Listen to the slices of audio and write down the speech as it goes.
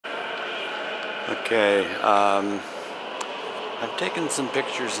Okay, I've taken some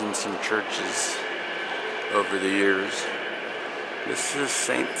pictures in some churches over the years. This is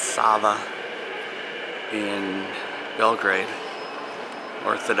Saint Sava in Belgrade,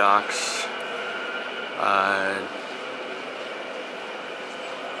 Orthodox,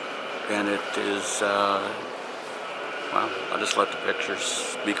 and it is, well, I'll just let the pictures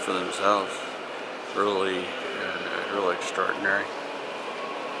speak for themselves. Really, really extraordinary.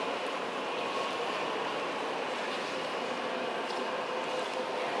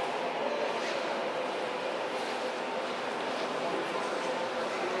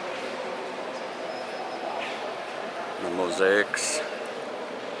 The mosaics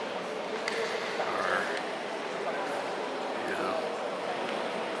are,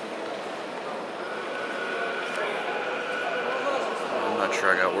 I'm not sure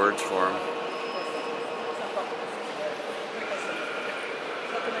I got words for them.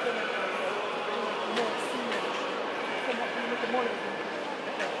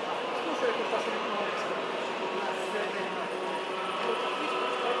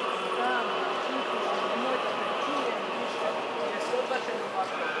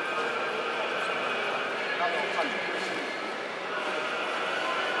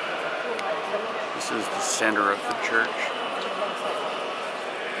 This is the center of the church.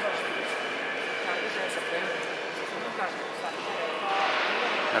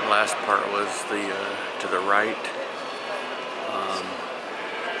 That last part was the to the right.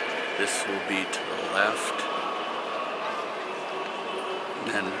 This will be to the left.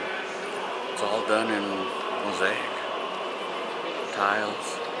 And it's all done in mosaic.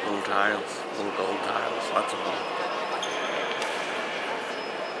 Tiles, little gold tiles, lots of them.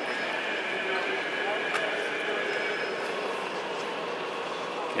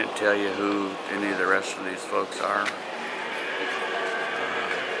 Can't tell you who any of the rest of these folks are.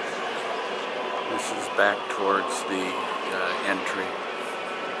 This is back towards the entry.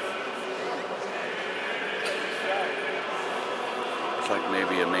 It's like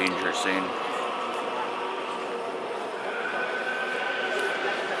maybe a manger scene.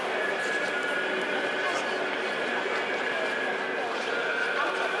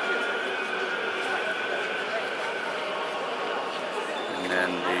 And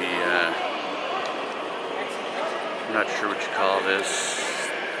then I'm not sure what you call this.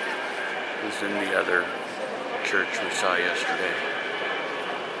 Is in the other church we saw yesterday.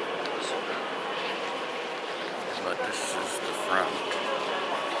 But this is the front,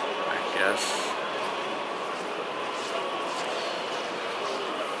 I guess.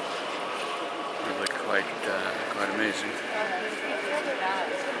 Really quite amazing.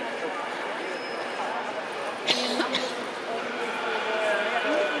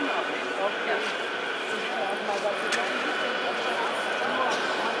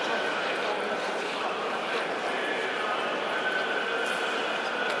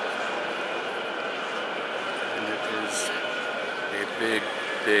 A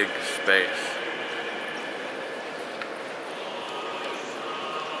big space.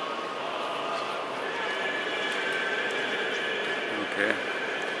 Okay,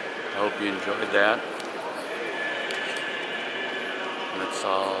 I hope you enjoyed that. And that's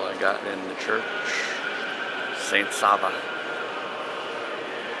all I got in the church. Saint Sava,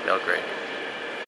 Belgrade.